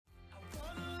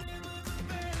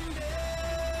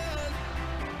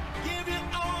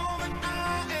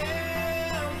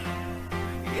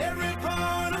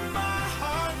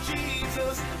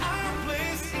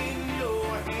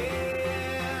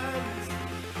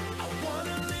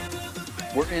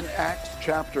We're in Acts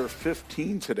chapter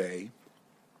 15 today.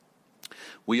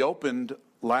 We opened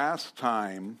last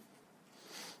time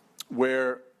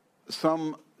where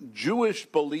some Jewish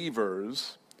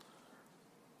believers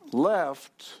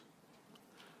left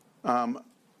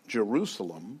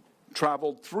Jerusalem,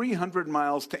 traveled 300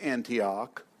 miles to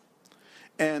Antioch,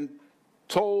 and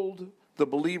told the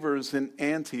believers in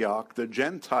Antioch, the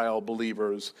Gentile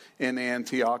believers in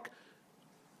Antioch,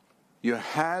 you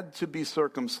had to be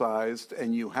circumcised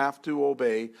and you have to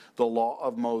obey the law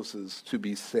of Moses to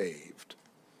be saved.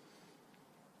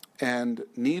 And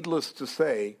needless to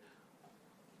say,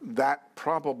 that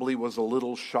probably was a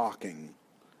little shocking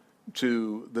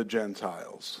to the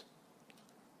Gentiles.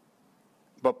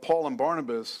 But Paul and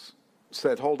Barnabas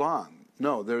said, hold on,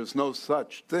 no, there's no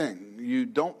such thing. You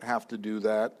don't have to do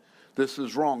that. This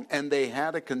is wrong. And they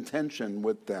had a contention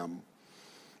with them.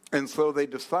 And so they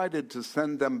decided to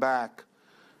send them back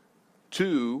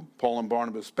to, Paul and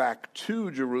Barnabas, back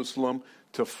to Jerusalem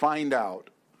to find out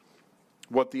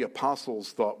what the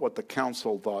apostles thought, what the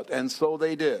council thought. And so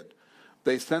they did.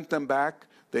 They sent them back.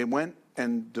 They went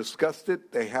and discussed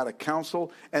it. They had a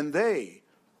council, and they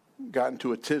got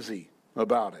into a tizzy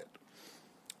about it.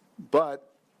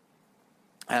 But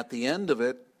at the end of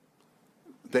it,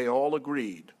 they all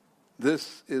agreed.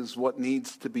 This is what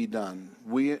needs to be done.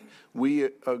 We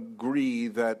agree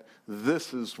that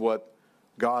this is what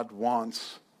God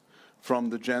wants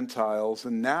from the Gentiles.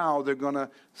 And now they're going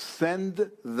to send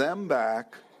them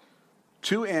back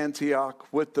to Antioch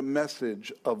with the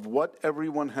message of what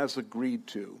everyone has agreed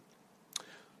to.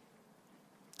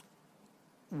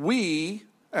 We,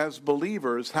 as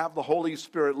believers, have the Holy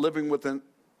Spirit living within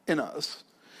us.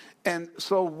 And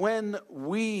so when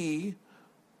we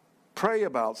pray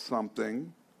about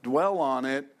something, dwell on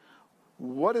it,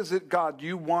 what is it, God,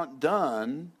 you want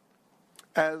done?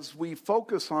 As we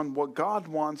focus on what God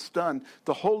wants done,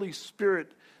 the Holy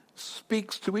Spirit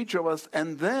speaks to each of us,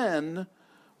 and then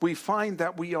we find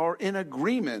that we are in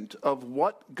agreement of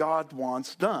what God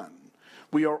wants done.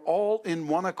 We are all in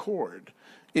one accord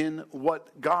in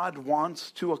what God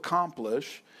wants to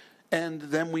accomplish, and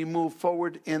then we move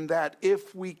forward in that.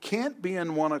 If we can't be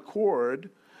in one accord,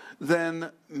 then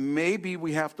maybe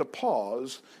we have to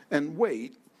pause and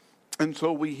wait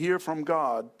until we hear from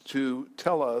God to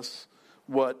tell us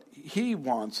what He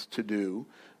wants to do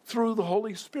through the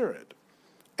Holy Spirit.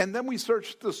 And then we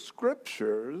search the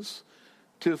Scriptures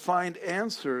to find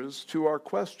answers to our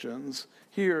questions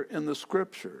here in the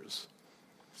Scriptures.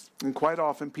 And quite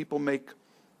often people make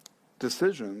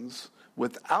decisions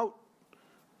without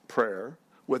prayer,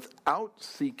 without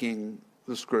seeking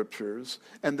the Scriptures,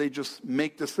 and they just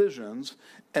make decisions.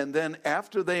 And then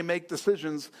after they make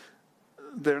decisions,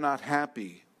 they're not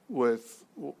happy with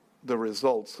the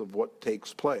results of what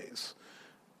takes place.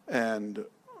 And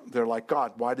they're like,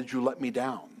 God, why did you let me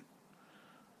down?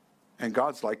 And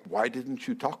God's like, why didn't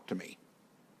you talk to me?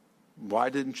 Why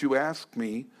didn't you ask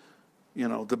me,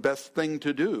 the best thing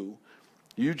to do?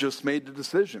 You just made the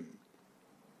decision.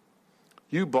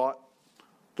 You bought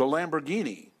the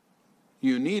Lamborghini.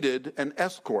 You needed an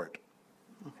escort,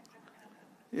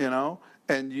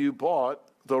 and you bought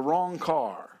the wrong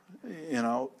car,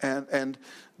 and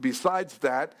besides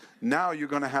that, now you're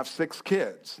going to have 6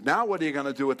 kids. Now what are you going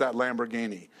to do with that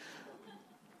Lamborghini?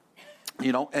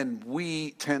 And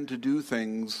we tend to do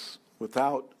things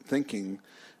without thinking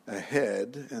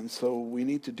ahead, and so we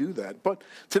need to do that. But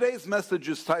today's message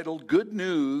is titled Good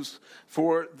News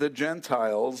for the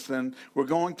Gentiles, and we're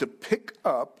going to pick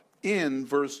up in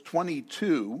verse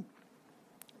 22,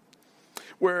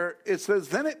 where it says,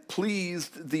 Then it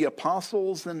pleased the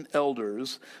apostles and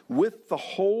elders with the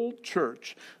whole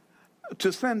church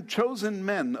to send chosen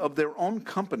men of their own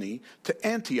company to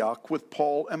Antioch with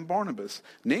Paul and Barnabas,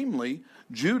 namely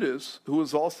Judas, who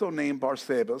was also named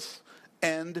Barsabbas,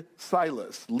 and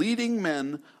Silas, leading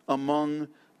men among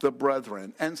the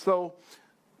brethren. And so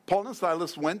Paul and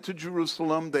Silas went to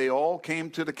Jerusalem. They all came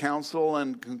to the council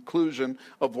and conclusion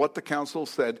of what the council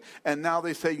said. And now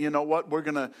they say, you know what, we're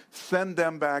going to send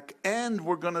them back, and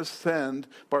we're going to send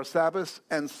Barsabbas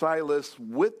and Silas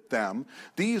with them.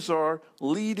 These are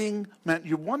leading men.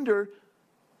 You wonder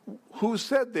who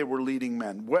said they were leading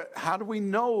men. How do we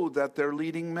know that they're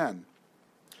leading men?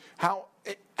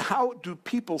 How do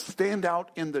people stand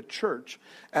out in the church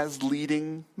as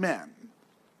leading men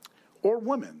or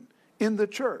women in the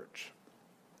church?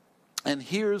 And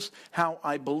here's how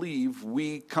I believe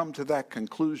we come to that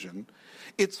conclusion.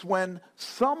 It's when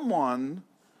someone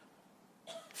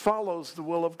follows the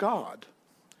will of God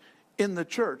in the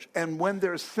church, and when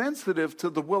they're sensitive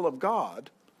to the will of God,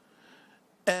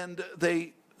 and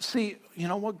they see, you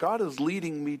know what, God is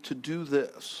leading me to do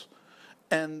this.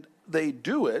 and they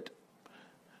do it,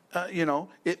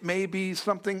 it may be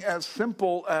something as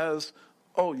simple as,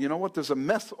 oh, you know what, there's a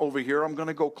mess over here, I'm going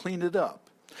to go clean it up.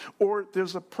 Or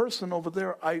there's a person over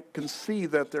there, I can see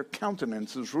that their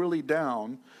countenance is really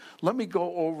down. Let me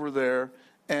go over there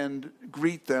and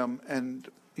greet them and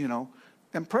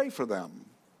pray for them.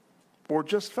 Or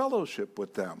just fellowship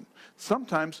with them.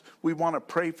 Sometimes we want to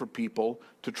pray for people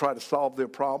to try to solve their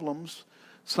problems.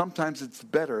 Sometimes it's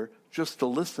better just to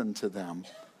listen to them.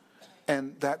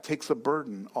 And that takes a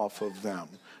burden off of them.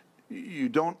 You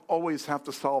don't always have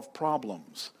to solve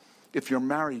problems. If you're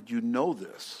married, you know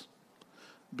this.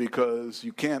 Because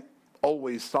you can't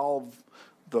always solve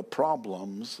the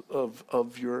problems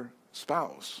of your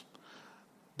spouse.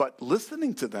 But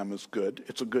listening to them is good.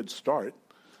 It's a good start.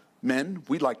 Men,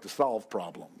 we like to solve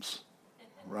problems,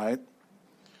 right?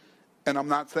 And I'm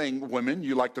not saying, women,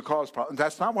 you like to cause problems.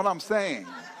 That's not what I'm saying.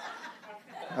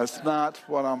 That's not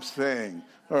what I'm saying.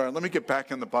 All right, let me get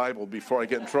back in the Bible before I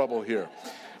get in trouble here.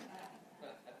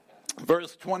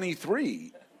 Verse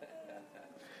 23.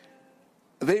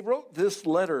 They wrote this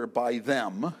letter by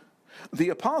them, the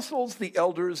apostles, the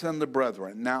elders, and the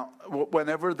brethren. Now,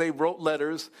 whenever they wrote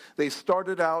letters, they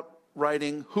started out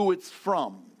writing who it's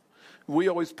from. We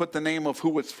always put the name of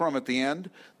who it's from at the end.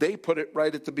 They put it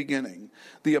right at the beginning.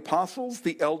 The apostles,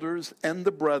 the elders, and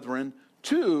the brethren,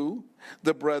 to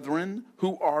the brethren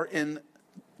who are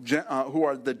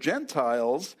the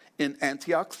Gentiles in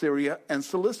Antioch, Syria, and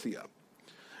Cilicia.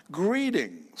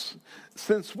 Greetings,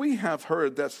 since we have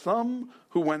heard that some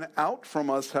who went out from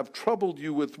us have troubled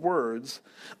you with words,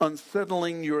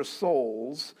 unsettling your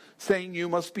souls, saying you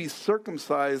must be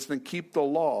circumcised and keep the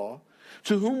law,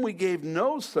 to whom we gave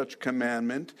no such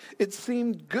commandment, it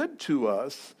seemed good to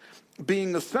us,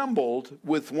 being assembled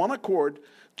with one accord,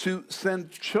 to send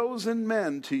chosen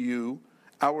men to you,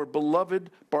 our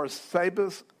beloved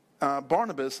Barnabas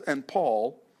and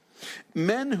Paul,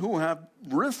 men who have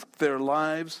risked their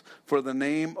lives for the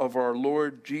name of our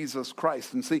Lord Jesus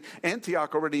Christ. And see,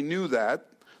 Antioch already knew that.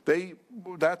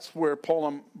 That's where Paul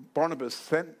and Barnabas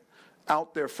sent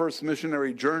out their first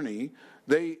missionary journey.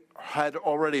 They had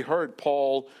already heard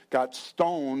Paul got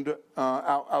stoned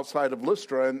outside of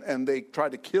Lystra, and they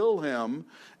tried to kill him.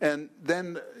 And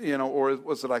then, or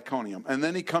was it Iconium? And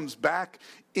then he comes back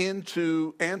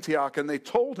into Antioch, and they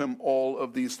told him all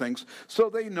of these things. So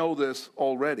they know this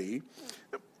already.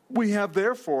 We have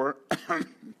therefore,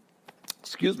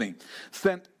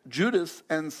 sent Judas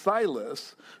and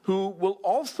Silas, who will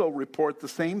also report the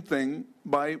same thing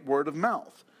by word of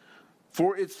mouth.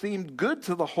 For it seemed good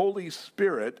to the Holy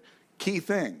Spirit, key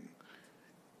thing.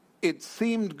 It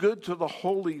seemed good to the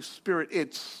Holy Spirit.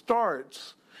 It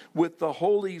starts with the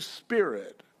Holy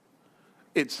Spirit.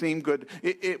 It seemed good.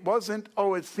 It wasn't,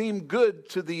 it seemed good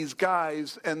to these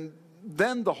guys and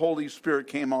then the Holy Spirit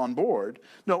came on board.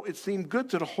 No, it seemed good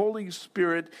to the Holy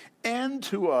Spirit and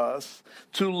to us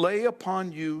to lay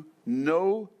upon you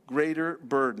no greater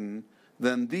burden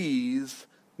than these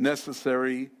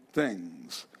necessary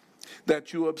things.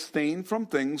 That you abstain from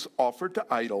things offered to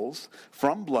idols,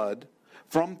 from blood,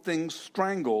 from things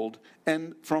strangled,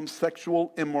 and from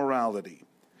sexual immorality.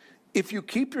 If you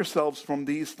keep yourselves from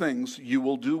these things, you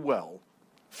will do well.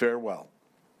 Farewell.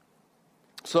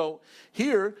 So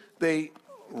here they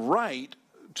write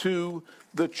to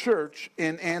the church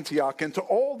in Antioch and to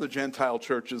all the Gentile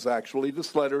churches, actually.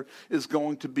 This letter is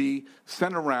going to be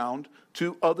sent around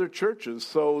to other churches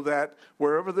so that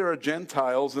wherever there are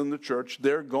Gentiles in the church,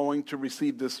 they're going to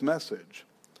receive this message.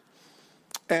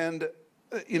 And,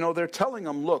 they're telling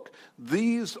them, look,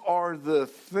 these are the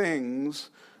things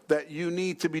that you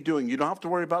need to be doing. You don't have to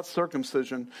worry about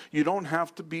circumcision. You don't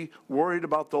have to be worried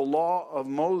about the law of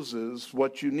Moses.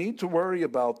 What you need to worry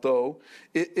about, though,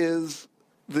 is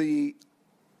the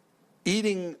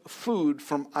eating food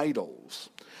from idols.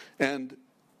 And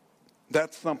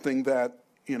that's something that,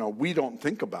 we don't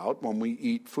think about when we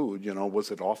eat food.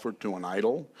 Was it offered to an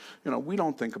idol? We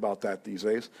don't think about that these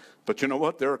days. But you know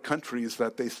what? There are countries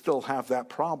that they still have that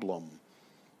problem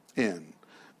in,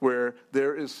 where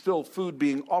there is still food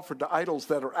being offered to idols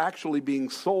that are actually being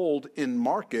sold in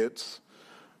markets.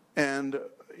 And,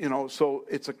 so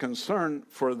it's a concern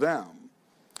for them.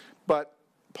 But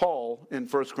Paul, in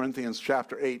 1 Corinthians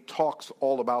chapter 8, talks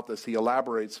all about this. He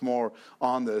elaborates more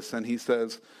on this, and he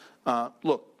says,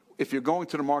 look, if you're going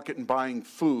to the market and buying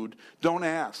food, don't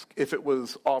ask if it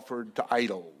was offered to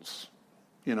idols.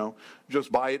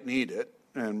 Just buy it and eat it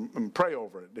and pray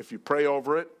over it. If you pray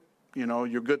over it,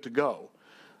 you're good to go.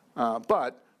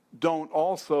 But don't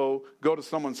also go to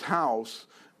someone's house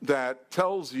that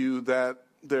tells you that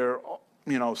they're,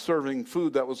 serving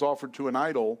food that was offered to an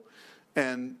idol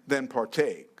and then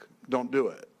partake. don't do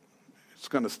it. It's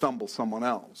going to stumble someone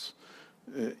else.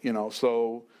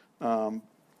 So Paul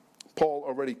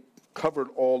already covers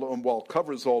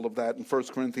all of that in 1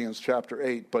 Corinthians chapter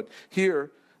 8. But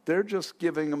here, they're just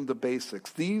giving them the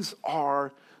basics. These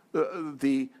are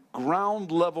the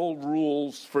ground level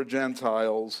rules for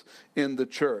Gentiles in the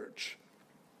church.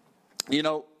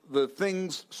 The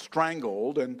things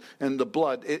strangled and the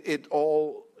blood, it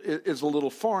all is a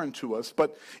little foreign to us,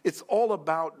 but it's all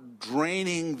about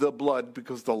draining the blood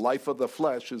because the life of the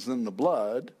flesh is in the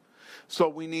blood. So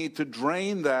we need to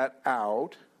drain that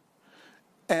out.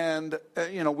 And,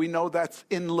 we know that's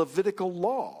in Levitical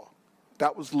law.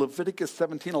 That was Leviticus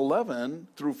 17:11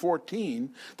 through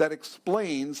 14 that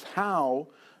explains how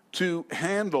to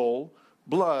handle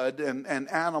blood and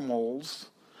animals.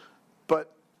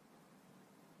 But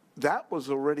that was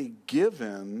already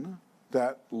given,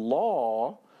 that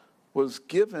law was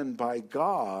given by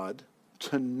God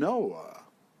to Noah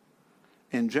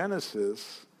in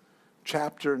Genesis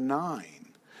chapter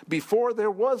 9. Before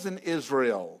there was an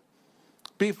Israel,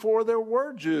 before there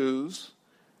were Jews,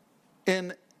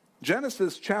 in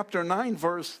Genesis chapter 9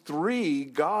 verse 3,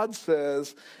 God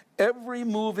says, every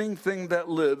moving thing that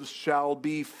lives shall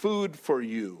be food for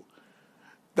you.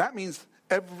 That means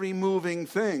every moving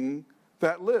thing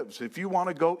that lives. If you want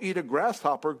to go eat a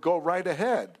grasshopper, go right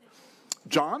ahead.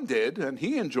 John did, and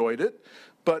he enjoyed it,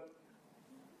 but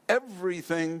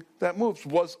everything that moves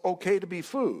was okay to be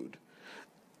food.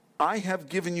 I have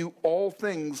given you all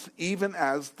things, even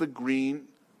as the green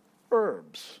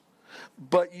herbs.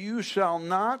 But you shall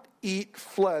not eat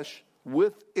flesh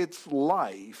with its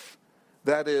life,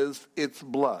 that is, its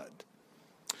blood.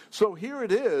 So here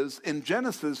it is in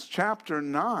Genesis chapter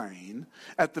 9,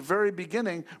 at the very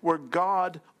beginning, where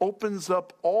God opens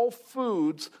up all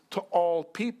foods to all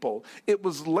people. It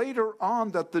was later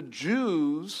on that the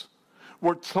Jews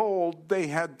were told they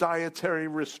had dietary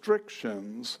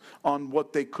restrictions on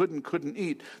what they could and couldn't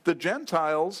eat. The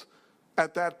Gentiles,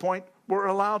 at that point, were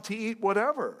allowed to eat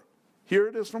whatever. Here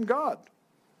it is from God,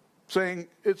 saying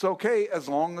it's okay as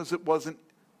long as it wasn't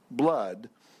blood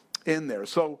in there.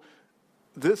 So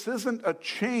this isn't a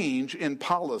change in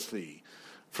policy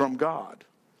from God.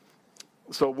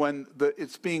 So when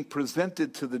it's being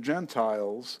presented to the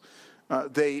Gentiles,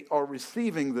 they are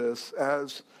receiving this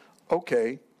as,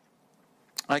 okay,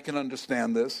 I can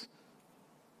understand this.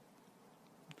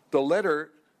 The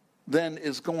letter then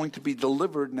is going to be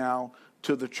delivered now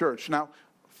to the church. Now,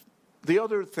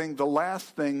 the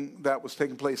last thing that was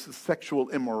taking place is sexual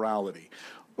immorality.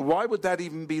 Why would that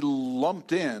even be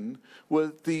lumped in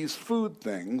with these food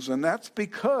things? And that's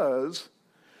because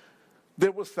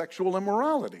there was sexual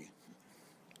immorality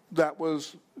that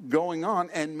was going on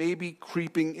and maybe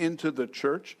creeping into the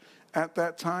church at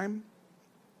that time.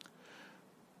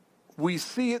 We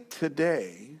see it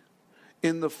today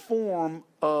in the form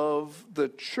of the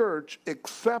church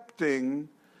accepting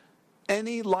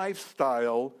any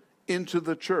lifestyle into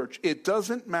the church. It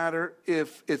doesn't matter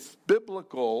if it's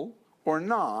biblical or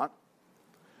not.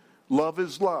 Love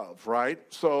is love, right?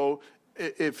 So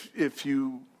if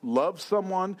you love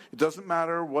someone, it doesn't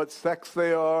matter what sex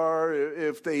they are,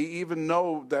 if they even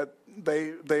know that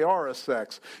they are a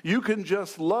sex. You can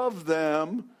just love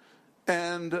them,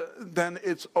 and then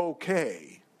it's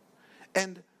okay.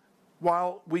 And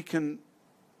while we can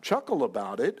chuckle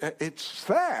about it, it's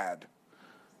sad.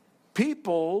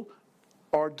 People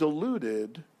are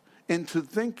deluded into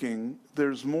thinking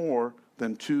there's more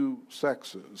than two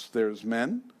sexes. There's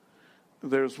men,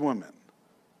 there's women.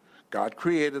 God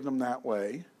created them that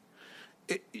way.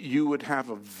 You would have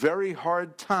a very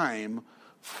hard time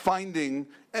finding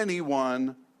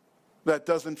anyone that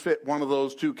doesn't fit one of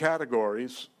those two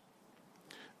categories.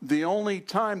 The only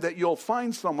time that you'll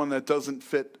find someone that doesn't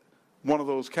fit one of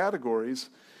those categories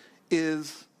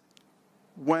is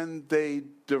when they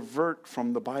divert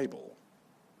from the Bible,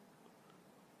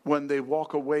 when they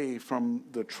walk away from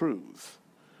the truth,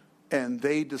 and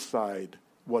they decide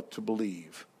what to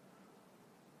believe.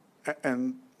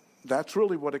 And that's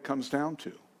really what it comes down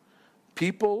to.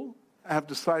 People have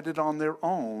decided on their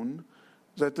own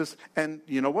that this, and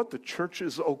you know what? The church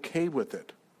is okay with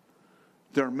it.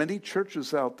 There are many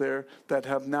churches out there that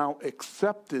have now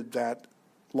accepted that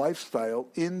lifestyle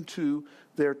into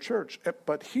their church.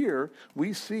 But here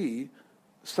we see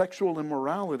sexual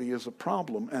immorality is a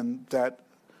problem, and that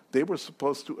they were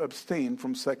supposed to abstain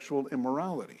from sexual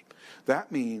immorality.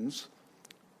 That means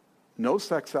no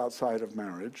sex outside of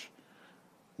marriage,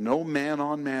 no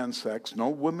man-on-man sex, no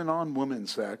women-on-woman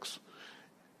sex.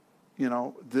 You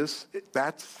know,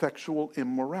 that's sexual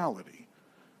immorality.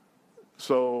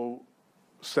 So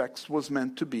sex was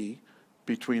meant to be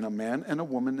between a man and a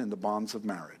woman in the bonds of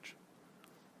marriage.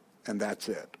 and that's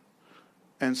it.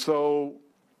 And so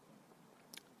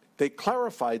they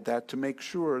clarified that to make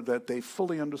sure that they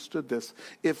fully understood this.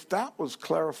 If that was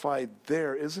clarified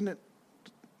there, isn't it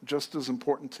just as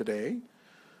important today?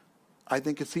 I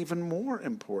think it's even more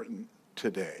important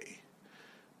today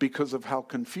because of how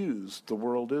confused the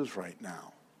world is right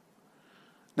now.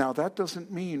 Now, that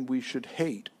doesn't mean we should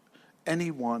hate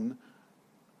anyone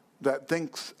that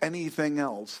thinks anything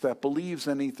else, that believes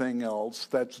anything else,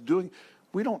 that's doing.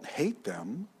 We don't hate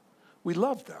them. We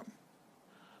love them.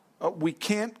 We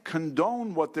can't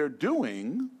condone what they're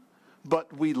doing,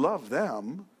 but we love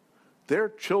them. They're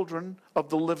children of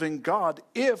the living God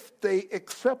if they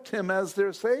accept him as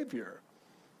their Savior.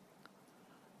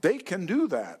 They can do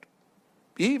that.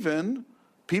 Even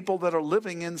people that are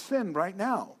living in sin right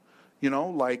now.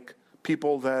 Like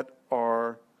people that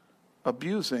are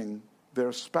abusing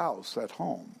their spouse at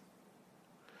home.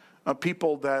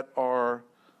 People that are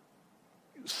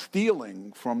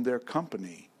stealing from their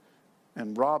company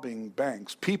and robbing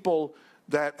banks. People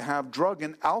that have drug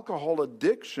and alcohol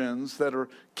addictions that are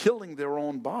killing their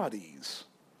own bodies.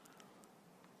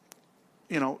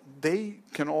 They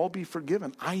can all be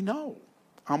forgiven. I know.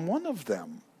 I'm one of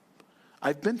them.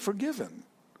 I've been forgiven.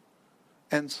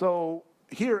 And so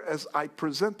here, as I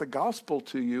present the gospel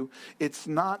to you, it's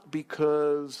not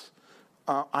because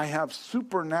I have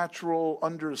supernatural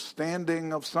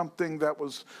understanding of something that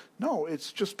was... No,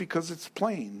 it's just because it's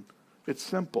plain. It's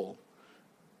simple.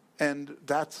 And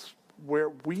that's where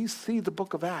we see the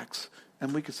book of Acts,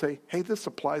 and we could say, hey, this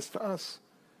applies to us.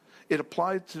 It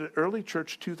applied to the early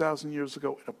church 2,000 years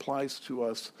ago. It applies to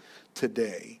us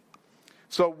today.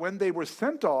 So when they were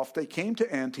sent off, they came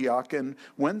to Antioch, and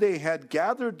when they had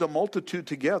gathered the multitude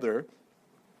together,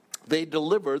 they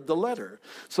delivered the letter.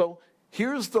 So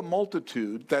here's the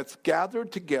multitude that's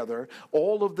gathered together,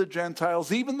 all of the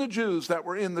Gentiles, even the Jews that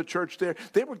were in the church there.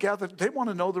 They were gathered. They want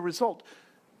to know the result.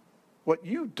 What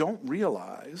you don't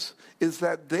realize is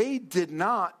that they did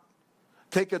not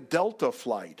take a Delta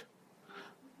flight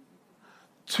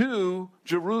to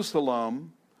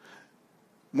Jerusalem,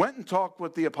 went and talked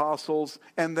with the apostles,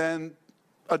 and then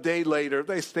a day later,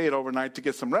 they stayed overnight to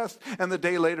get some rest, and the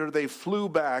day later they flew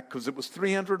back, because it was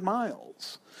 300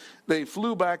 miles. They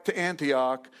flew back to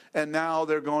Antioch, and now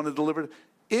they're going to deliver.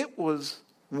 It was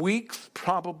weeks,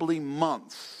 probably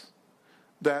months,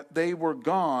 that they were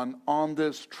gone on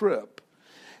this trip.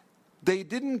 They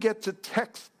didn't get to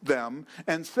text them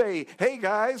and say, hey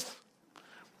guys,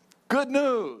 good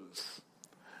news.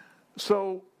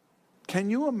 So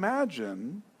can you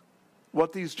imagine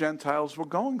what these Gentiles were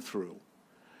going through?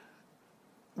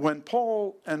 When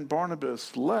Paul and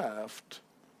Barnabas left,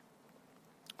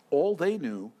 all they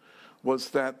knew was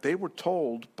that they were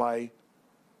told by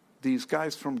these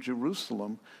guys from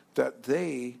Jerusalem that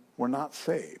they were not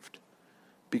saved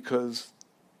because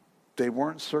they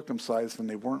weren't circumcised and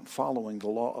they weren't following the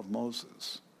law of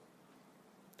Moses.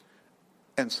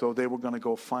 And so they were going to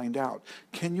go find out.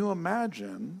 Can you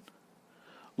imagine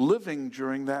living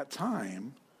during that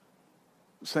time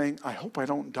saying, I hope I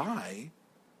don't die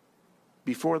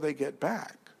before they get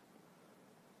back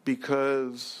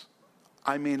because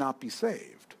I may not be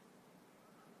saved?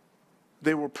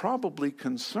 They were probably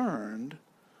concerned,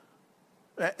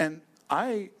 and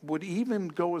I would even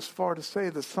go as far to say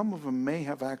that some of them may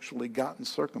have actually gotten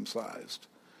circumcised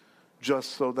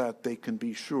just so that they can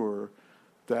be sure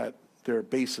that their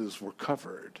bases were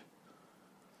covered.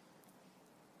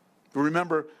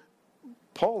 Remember,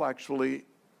 Paul actually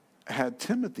had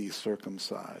Timothy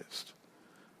circumcised,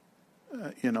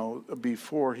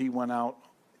 before he went out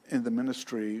in the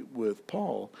ministry with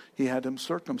Paul. He had him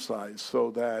circumcised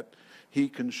so that he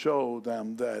can show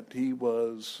them that he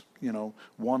was,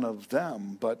 one of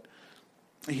them. But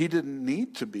he didn't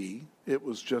need to be. It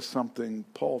was just something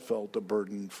Paul felt a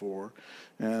burden for.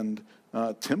 And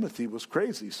Timothy was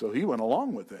crazy, so he went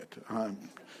along with it.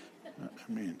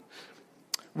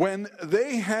 When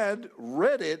they had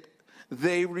read it,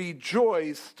 they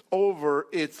rejoiced over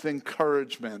its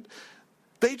encouragement.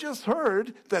 They just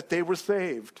heard that they were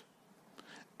saved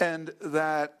and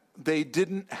that they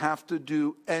didn't have to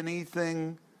do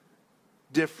anything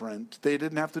different. They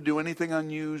didn't have to do anything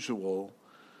unusual.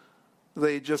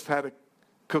 They just had to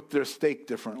cook their steak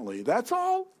differently. That's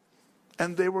all.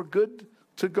 And they were good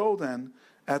to go then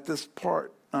at this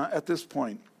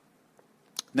point.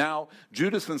 Now,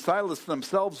 Judas and Silas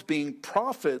themselves, being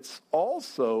prophets,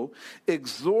 also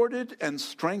exhorted and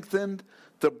strengthened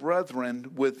the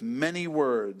brethren with many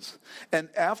words. And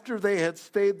after they had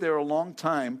stayed there a long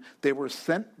time, they were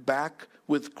sent back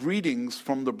with greetings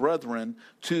from the brethren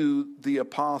to the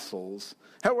apostles.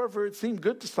 However, it seemed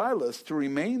good to Silas to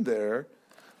remain there.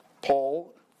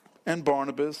 Paul and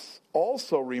Barnabas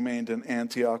also remained in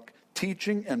Antioch,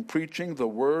 teaching and preaching the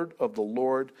word of the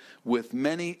Lord with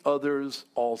many others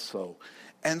also.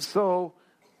 And so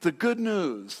the good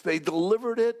news, they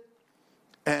delivered it,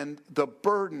 and the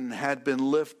burden had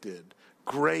been lifted.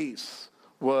 Grace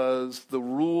was the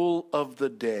rule of the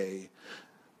day.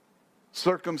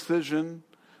 Circumcision,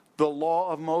 the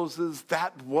law of Moses,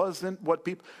 that wasn't what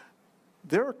people...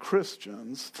 There are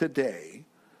Christians today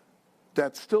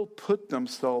that still put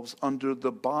themselves under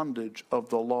the bondage of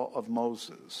the law of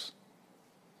Moses.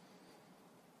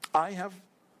 I have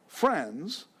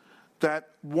friends that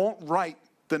won't write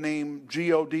the name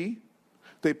G-O-D.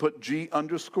 They put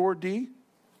G_D.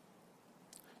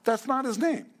 That's not his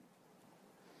name.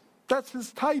 That's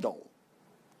his title.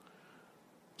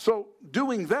 So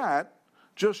doing that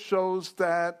just shows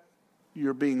that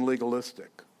you're being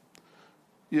legalistic.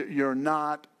 You're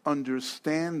not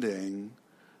understanding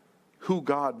who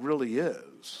God really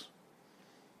is.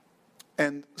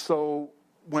 And so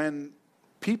when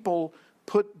people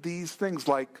put these things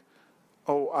like,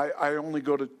 oh, I only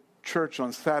go to church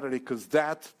on Saturday because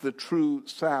that's the true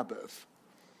Sabbath.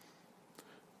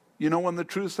 You know when the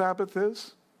true Sabbath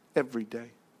is? Every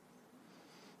day.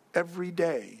 Every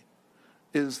day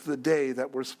is the day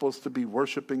that we're supposed to be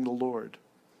worshiping the Lord.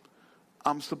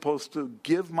 I'm supposed to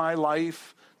give my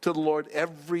life to the Lord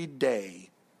every day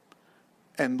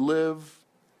and live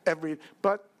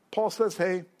but Paul says,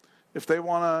 hey, if they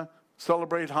want to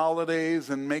celebrate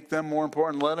holidays and make them more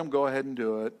important, let them go ahead and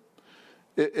do it.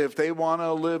 If they want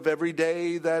to live every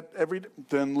day,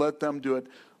 then let them do it.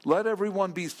 Let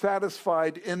everyone be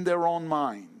satisfied in their own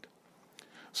mind.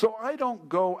 So I don't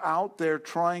go out there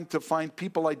trying to find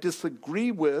people I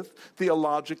disagree with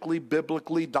theologically,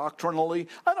 biblically, doctrinally.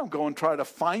 I don't go and try to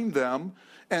find them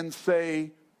and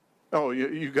say, oh,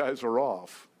 you guys are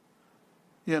off.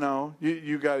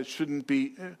 You guys shouldn't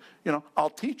be, I'll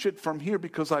teach it from here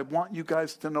because I want you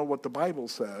guys to know what the Bible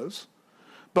says.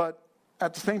 But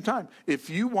at the same time, if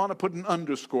you want to put an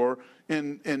underscore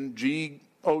in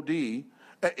G-O-D,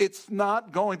 it's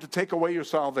not going to take away your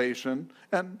salvation,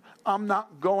 and I'm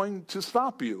not going to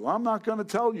stop you. I'm not going to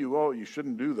tell you, oh, you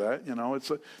shouldn't do that.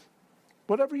 It's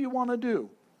whatever you want to do.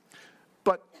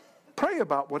 But pray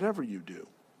about whatever you do.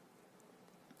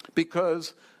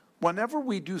 Because whenever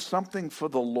we do something for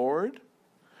the Lord,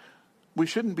 we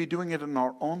shouldn't be doing it in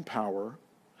our own power.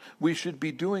 We should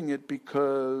be doing it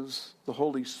because the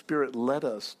Holy Spirit led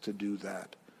us to do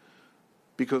that.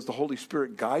 Because the Holy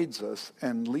Spirit guides us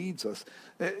and leads us.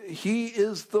 He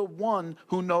is the one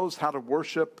who knows how to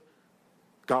worship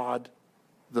God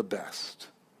the best.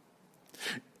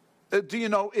 Do you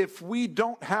know, if we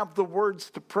don't have the words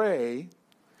to pray,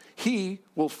 He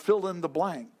will fill in the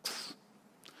blanks.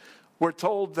 We're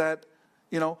told that,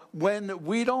 when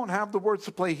we don't have the words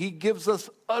to pray, He gives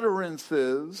us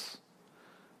utterances,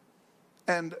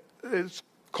 and it's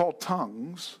called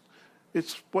tongues.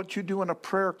 It's what you do in a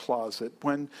prayer closet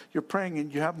when you're praying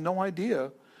and you have no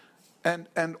idea.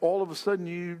 And all of a sudden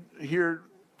you hear,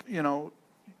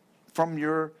 from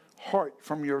your heart,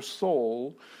 from your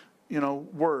soul,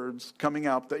 words coming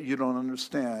out that you don't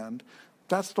understand.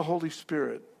 That's the Holy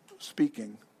Spirit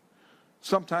speaking.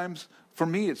 Sometimes, for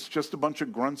me, it's just a bunch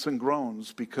of grunts and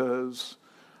groans because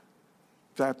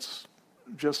that's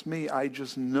just me. I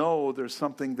just know there's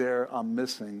something there I'm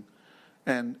missing.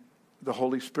 And the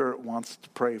Holy Spirit wants to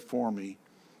pray for me.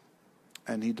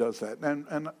 And He does that.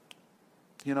 And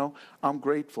I'm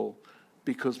grateful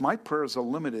because my prayers are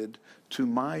limited to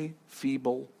my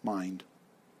feeble mind,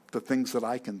 the things that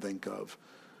I can think of.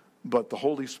 But the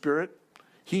Holy Spirit,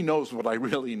 He knows what I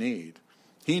really need.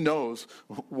 He knows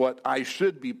what I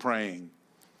should be praying.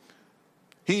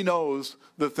 He knows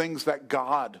the things that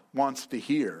God wants to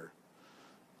hear.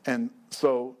 And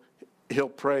so He'll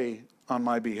pray on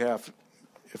my behalf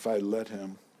if I let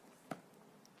Him.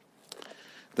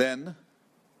 Then,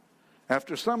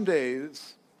 after some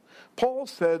days, Paul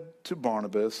said to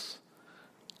Barnabas,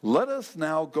 "Let us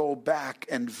now go back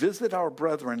and visit our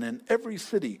brethren in every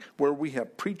city where we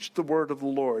have preached the word of the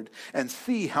Lord and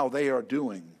see how they are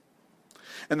doing."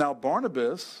 And now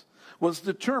Barnabas was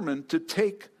determined to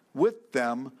take with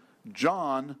them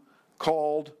John,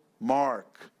 called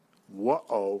Mark.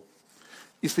 Whoa.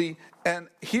 You see, and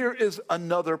here is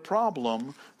another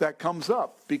problem that comes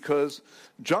up, because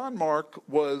John Mark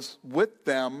was with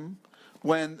them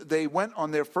when they went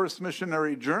on their first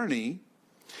missionary journey,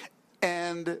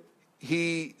 and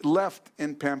he left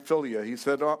in Pamphylia. He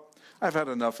said, "Oh, I've had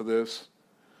enough of this.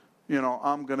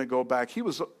 I'm going to go back." He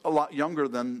was a lot younger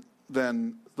than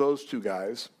those two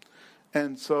guys.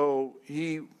 And so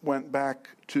he went back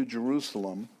to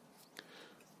Jerusalem.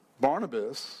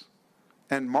 Barnabas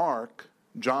and Mark,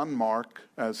 John Mark,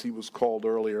 as he was called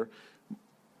earlier,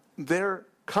 they're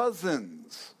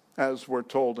cousins, as we're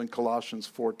told in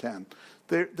Colossians 4:10.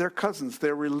 They're cousins.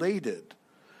 They're related.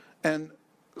 And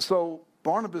so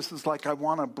Barnabas is like, I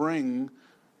want to bring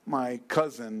my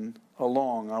cousin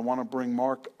along. I want to bring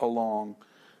Mark along.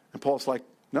 And Paul's like,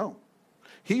 no.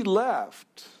 He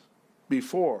left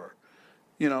before.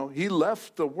 He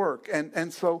left the work.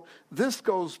 And so this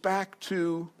goes back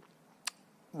to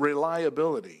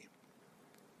reliability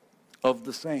of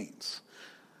the saints.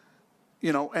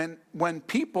 And when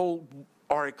people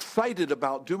are excited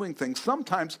about doing things,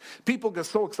 sometimes people get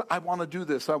so excited, I want to do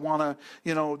this. I want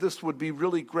to, this would be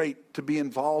really great to be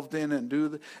involved in and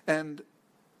do. And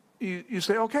you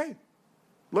say, okay,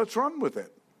 let's run with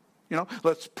it.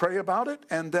 Let's pray about it,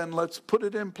 and then let's put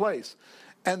it in place.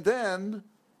 And then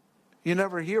you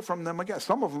never hear from them again.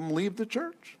 Some of them leave the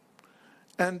church,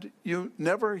 and you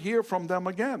never hear from them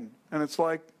again. And it's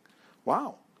like,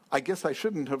 wow, I guess I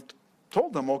shouldn't have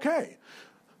told them, okay.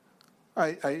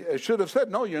 I should have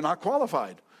said, no, you're not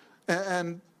qualified.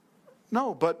 And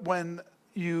no, but when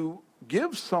you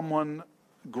give someone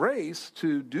grace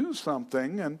to do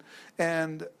something,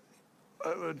 and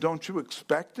don't you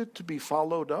expect it to be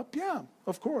followed up? Yeah,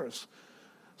 of course.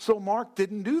 So Mark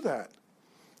didn't do that.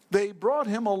 They brought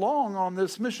him along on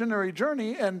this missionary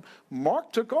journey, and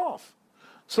Mark took off.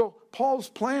 So Paul's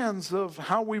plans of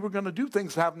how we were going to do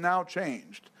things have now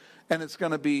changed. And it's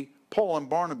going to be Paul and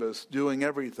Barnabas doing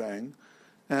everything.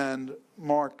 And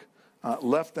Mark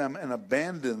left them and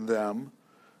abandoned them.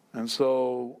 And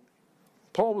so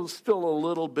Paul was still a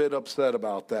little bit upset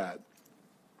about that.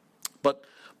 But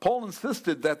Paul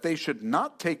insisted that they should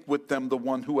not take with them the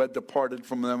one who had departed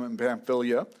from them in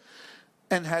Pamphylia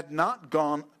and had not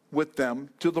gone with them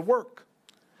to the work.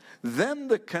 Then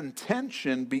the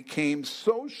contention became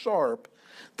so sharp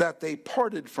that they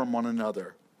parted from one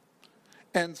another.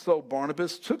 And so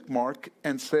Barnabas took Mark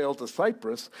and sailed to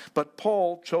Cyprus, but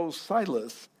Paul chose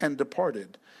Silas and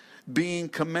departed, being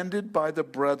commended by the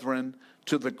brethren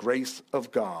to the grace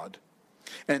of God.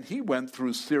 And he went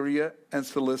through Syria and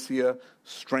Cilicia,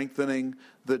 strengthening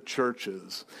the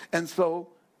churches. And so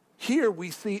here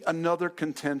we see another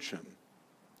contention.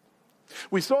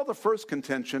 We saw the first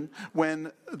contention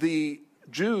when the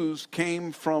Jews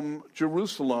came from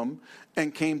Jerusalem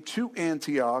and came to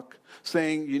Antioch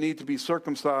saying you need to be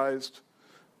circumcised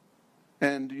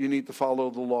and you need to follow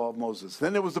the law of Moses.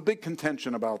 Then there was a big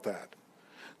contention about that.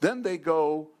 Then they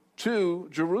go to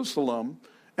Jerusalem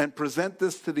and present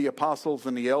this to the apostles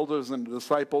and the elders and the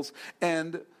disciples,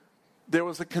 and there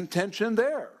was a contention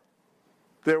there.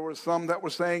 There were some that were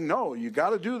saying, no, you got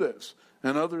to do this.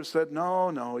 And others said,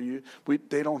 no,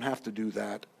 they don't have to do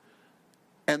that.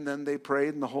 And then they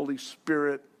prayed, and the Holy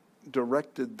Spirit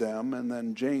directed them, and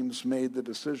then James made the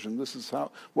decision. This is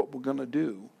what we're going to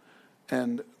do.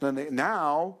 And then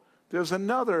now there's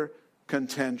another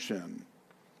contention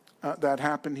that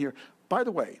happened here. By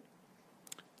the way,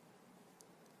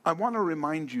 I want to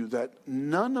remind you that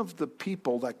none of the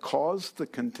people that caused the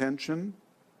contention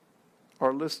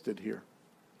are listed here.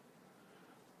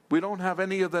 We don't have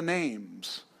any of the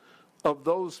names of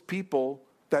those people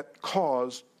that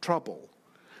caused trouble.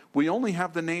 We only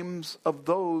have the names of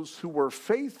those who were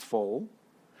faithful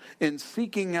in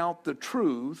seeking out the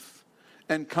truth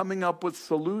and coming up with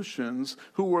solutions,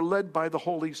 who were led by the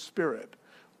Holy Spirit.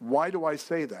 Why do I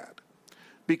say that?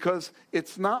 Because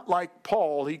it's not like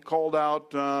Paul. He called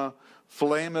out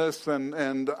Philemus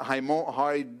and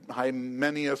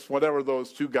Hymenaeus, whatever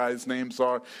those two guys' names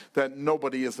are, that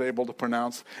nobody is able to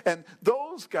pronounce. And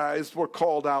those guys were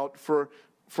called out for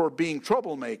being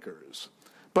troublemakers.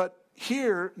 But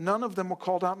here, none of them were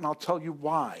called out, and I'll tell you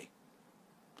why.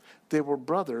 They were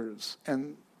brothers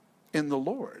and in the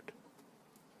Lord.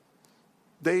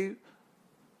 They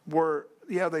were,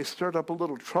 they stirred up a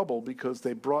little trouble because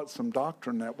they brought some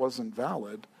doctrine that wasn't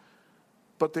valid,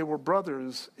 but they were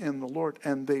brothers in the Lord,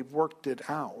 and they worked it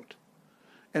out.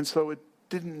 And so it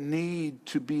didn't need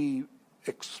to be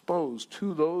exposed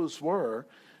who those were,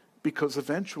 because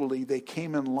eventually they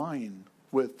came in line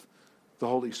with the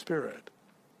Holy Spirit.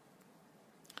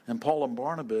 And Paul and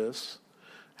Barnabas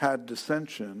had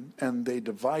dissension, and they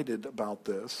divided about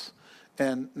this.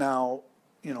 And now,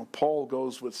 Paul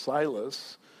goes with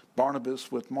Silas,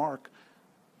 Barnabas with Mark.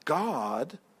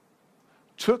 God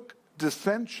took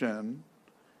dissension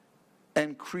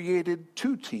and created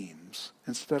two teams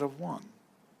instead of one.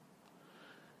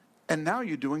 And now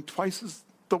you're doing twice as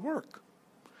the work.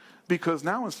 Because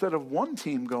now instead of one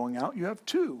team going out, you have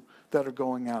two that are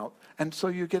going out. And so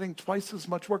you're getting twice as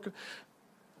much work.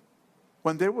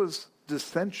 When there was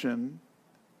dissension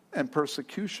and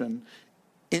persecution,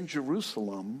 in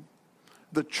Jerusalem,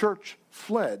 the church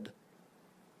fled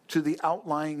to the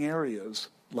outlying areas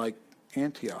like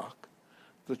Antioch.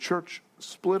 The church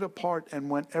split apart and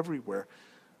went everywhere.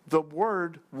 The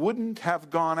word wouldn't have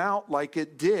gone out like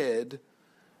it did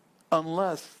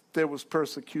unless there was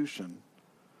persecution,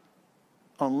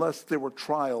 unless there were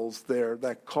trials there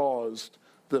that caused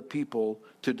the people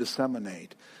to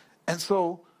disseminate. And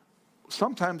so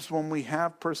sometimes when we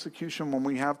have persecution, when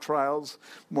we have trials,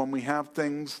 when we have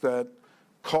things that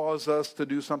cause us to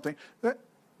do something, that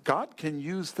God can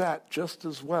use that just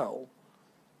as well.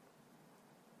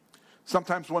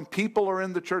 Sometimes when people are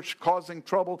in the church causing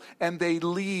trouble and they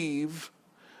leave,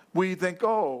 we think,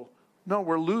 oh, no,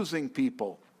 we're losing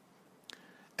people.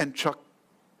 And Chuck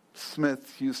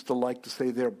Smith used to like to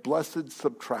say they're blessed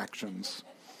subtractions.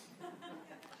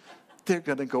 They're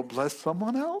going to go bless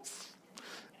someone else.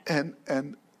 And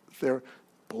they're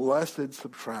blessed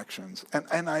subtractions.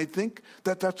 And I think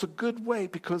that that's a good way,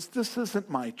 because this isn't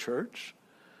my church.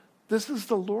 This is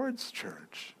the Lord's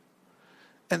church.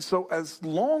 And so as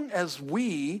long as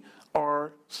we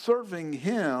are serving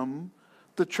him,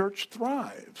 the church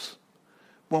thrives.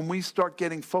 When we start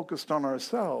getting focused on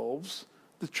ourselves,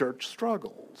 the church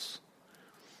struggles.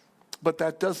 But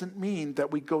that doesn't mean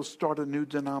that we go start a new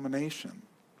denomination.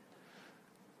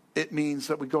 It means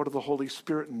that we go to the Holy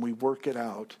Spirit and we work it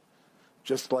out,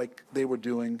 just like they were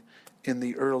doing in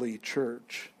the early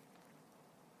church.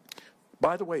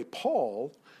 By the way,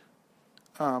 Paul,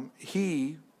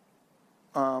 he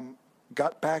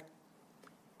got back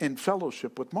in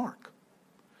fellowship with Mark.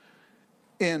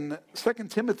 In 2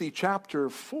 Timothy chapter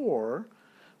 4,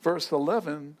 verse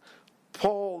 11,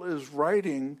 Paul is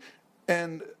writing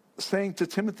and saying to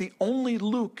Timothy, "Only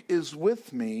Luke is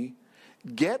with me.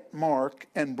 Get Mark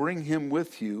and bring him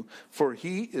with you, for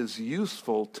he is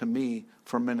useful to me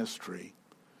for ministry."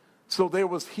 So there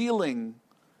was healing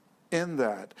in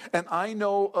that. And I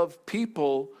know of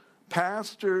people,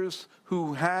 pastors,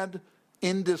 who had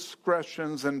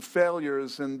indiscretions and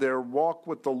failures in their walk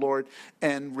with the Lord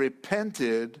and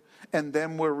repented and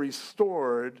then were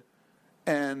restored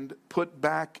and put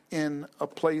back in a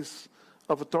place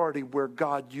of authority where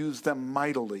God used them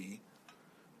mightily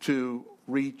to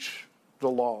reach the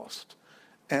lost.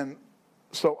 And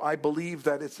so I believe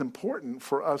that it's important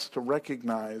for us to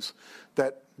recognize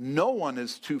that no one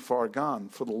is too far gone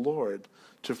for the Lord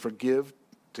to forgive,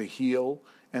 to heal,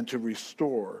 and to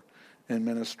restore in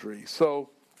ministry. So,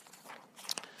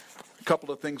 a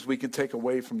couple of things we can take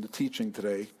away from the teaching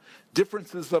today.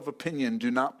 Differences of opinion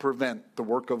do not prevent the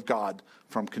work of God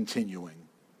from continuing.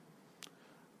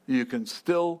 You can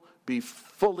still be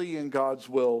fully in God's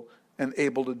will and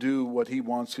able to do what he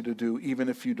wants you to do, even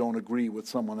if you don't agree with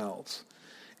someone else.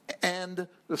 And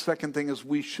the second thing is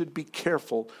we should be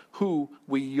careful who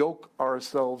we yoke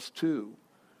ourselves to.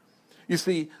 You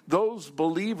see, those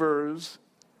believers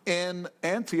in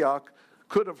Antioch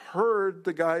could have heard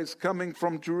the guys coming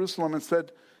from Jerusalem and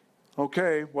said,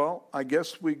 okay, well, I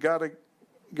guess we got to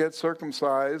get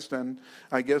circumcised, and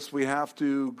I guess we have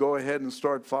to go ahead and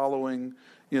start following,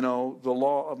 the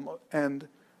law. And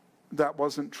that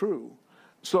wasn't true.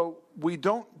 So we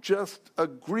don't just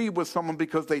agree with someone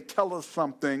because they tell us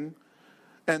something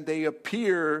and they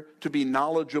appear to be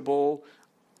knowledgeable.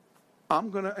 I'm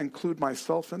going to include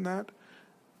myself in that.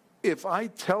 If I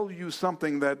tell you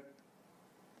something that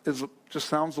just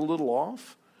sounds a little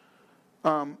off,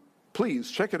 please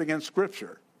check it against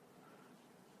Scripture.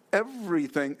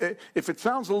 Everything, if it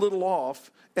sounds a little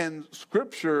off and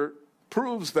Scripture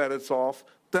proves that it's off,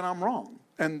 then I'm wrong.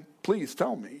 And please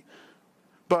tell me.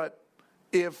 But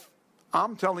if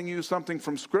I'm telling you something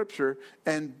from Scripture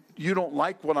and you don't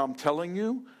like what I'm telling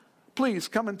you, please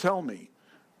come and tell me.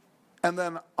 And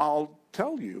then I'll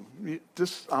tell you.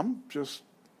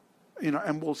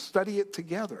 And we'll study it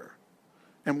together.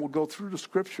 And we'll go through the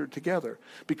Scripture together.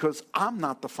 Because I'm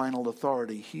not the final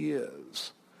authority. He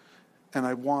is. And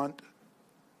I want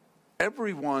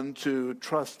everyone to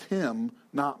trust him,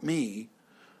 not me.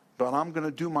 But I'm going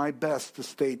to do my best to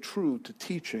stay true to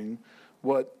teaching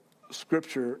what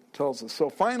Scripture tells us. So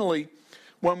finally,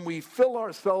 when we fill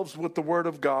ourselves with the Word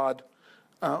of God,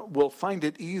 we'll find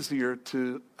it easier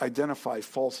to identify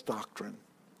false doctrine.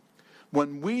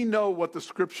 When we know what the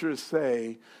Scriptures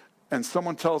say, and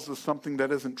someone tells us something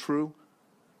that isn't true,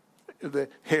 the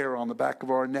hair on the back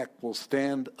of our neck will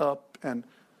stand up. And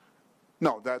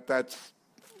no, that's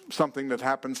something that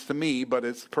happens to me, but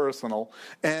it's personal.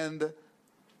 And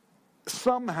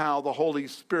somehow the Holy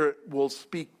Spirit will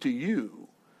speak to you,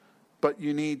 but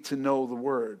you need to know the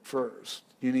Word first.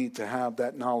 You need to have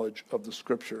that knowledge of the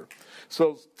Scripture.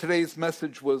 So today's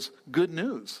message was good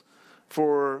news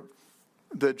for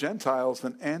the Gentiles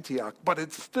in Antioch. But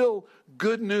it's still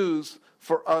good news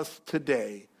for us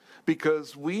today,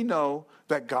 because we know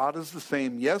that God is the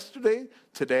same yesterday,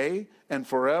 today, and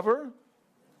forever.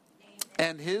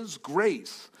 And his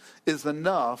grace is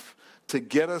enough to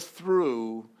get us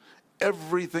through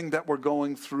everything that we're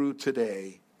going through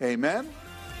today. Amen?